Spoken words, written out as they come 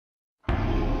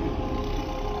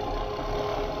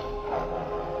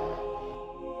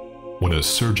When a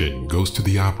surgeon goes to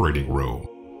the operating room,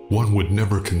 one would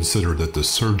never consider that the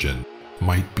surgeon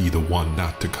might be the one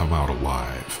not to come out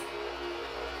alive.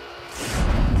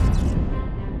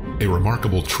 A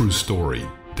remarkable true story,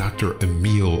 Dr.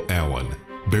 Emil Allen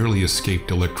barely escaped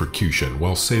electrocution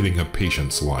while saving a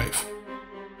patient's life.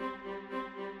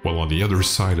 While on the other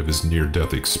side of his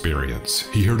near-death experience,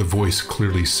 he heard a voice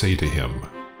clearly say to him,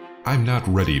 "I'm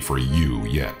not ready for you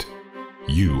yet.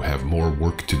 You have more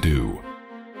work to do."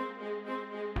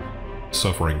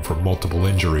 Suffering from multiple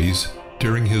injuries,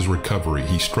 during his recovery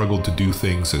he struggled to do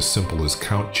things as simple as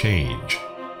count change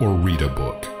or read a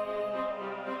book.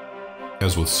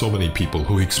 As with so many people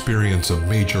who experience a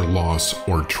major loss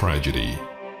or tragedy,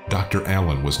 Dr.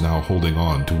 Allen was now holding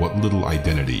on to what little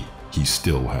identity he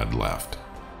still had left.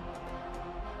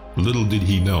 Little did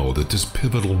he know that this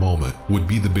pivotal moment would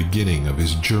be the beginning of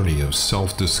his journey of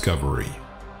self-discovery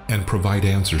and provide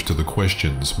answers to the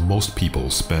questions most people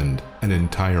spend an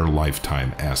entire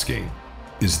lifetime asking.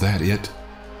 Is that it?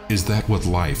 Is that what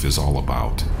life is all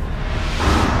about?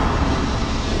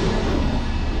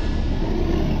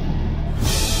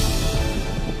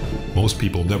 Most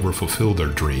people never fulfill their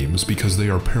dreams because they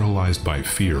are paralyzed by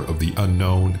fear of the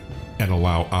unknown and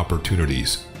allow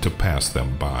opportunities to pass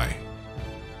them by.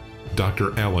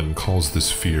 Dr. Allen calls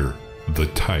this fear the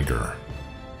tiger.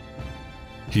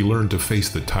 He learned to face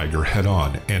the tiger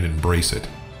head-on and embrace it,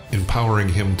 empowering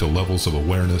him to levels of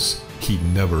awareness he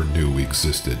never knew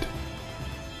existed.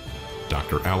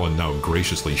 Dr. Allen now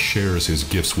graciously shares his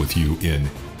gifts with you in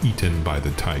Eaten by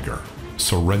the Tiger,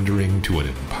 Surrendering to an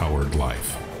Empowered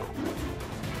Life.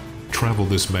 Travel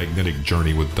this magnetic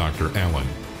journey with Dr. Allen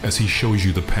as he shows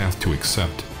you the path to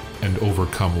accept and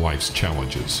overcome life's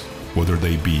challenges, whether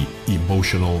they be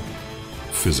emotional,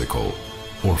 physical,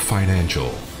 or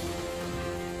financial.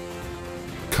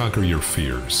 Conquer your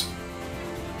fears.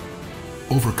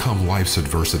 Overcome life's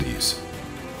adversities.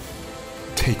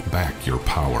 Take back your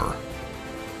power.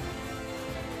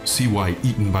 See why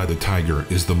Eaten by the Tiger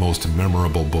is the most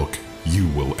memorable book you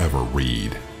will ever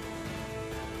read.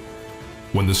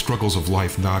 When the struggles of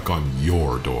life knock on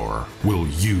your door, will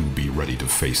you be ready to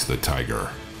face the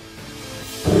tiger?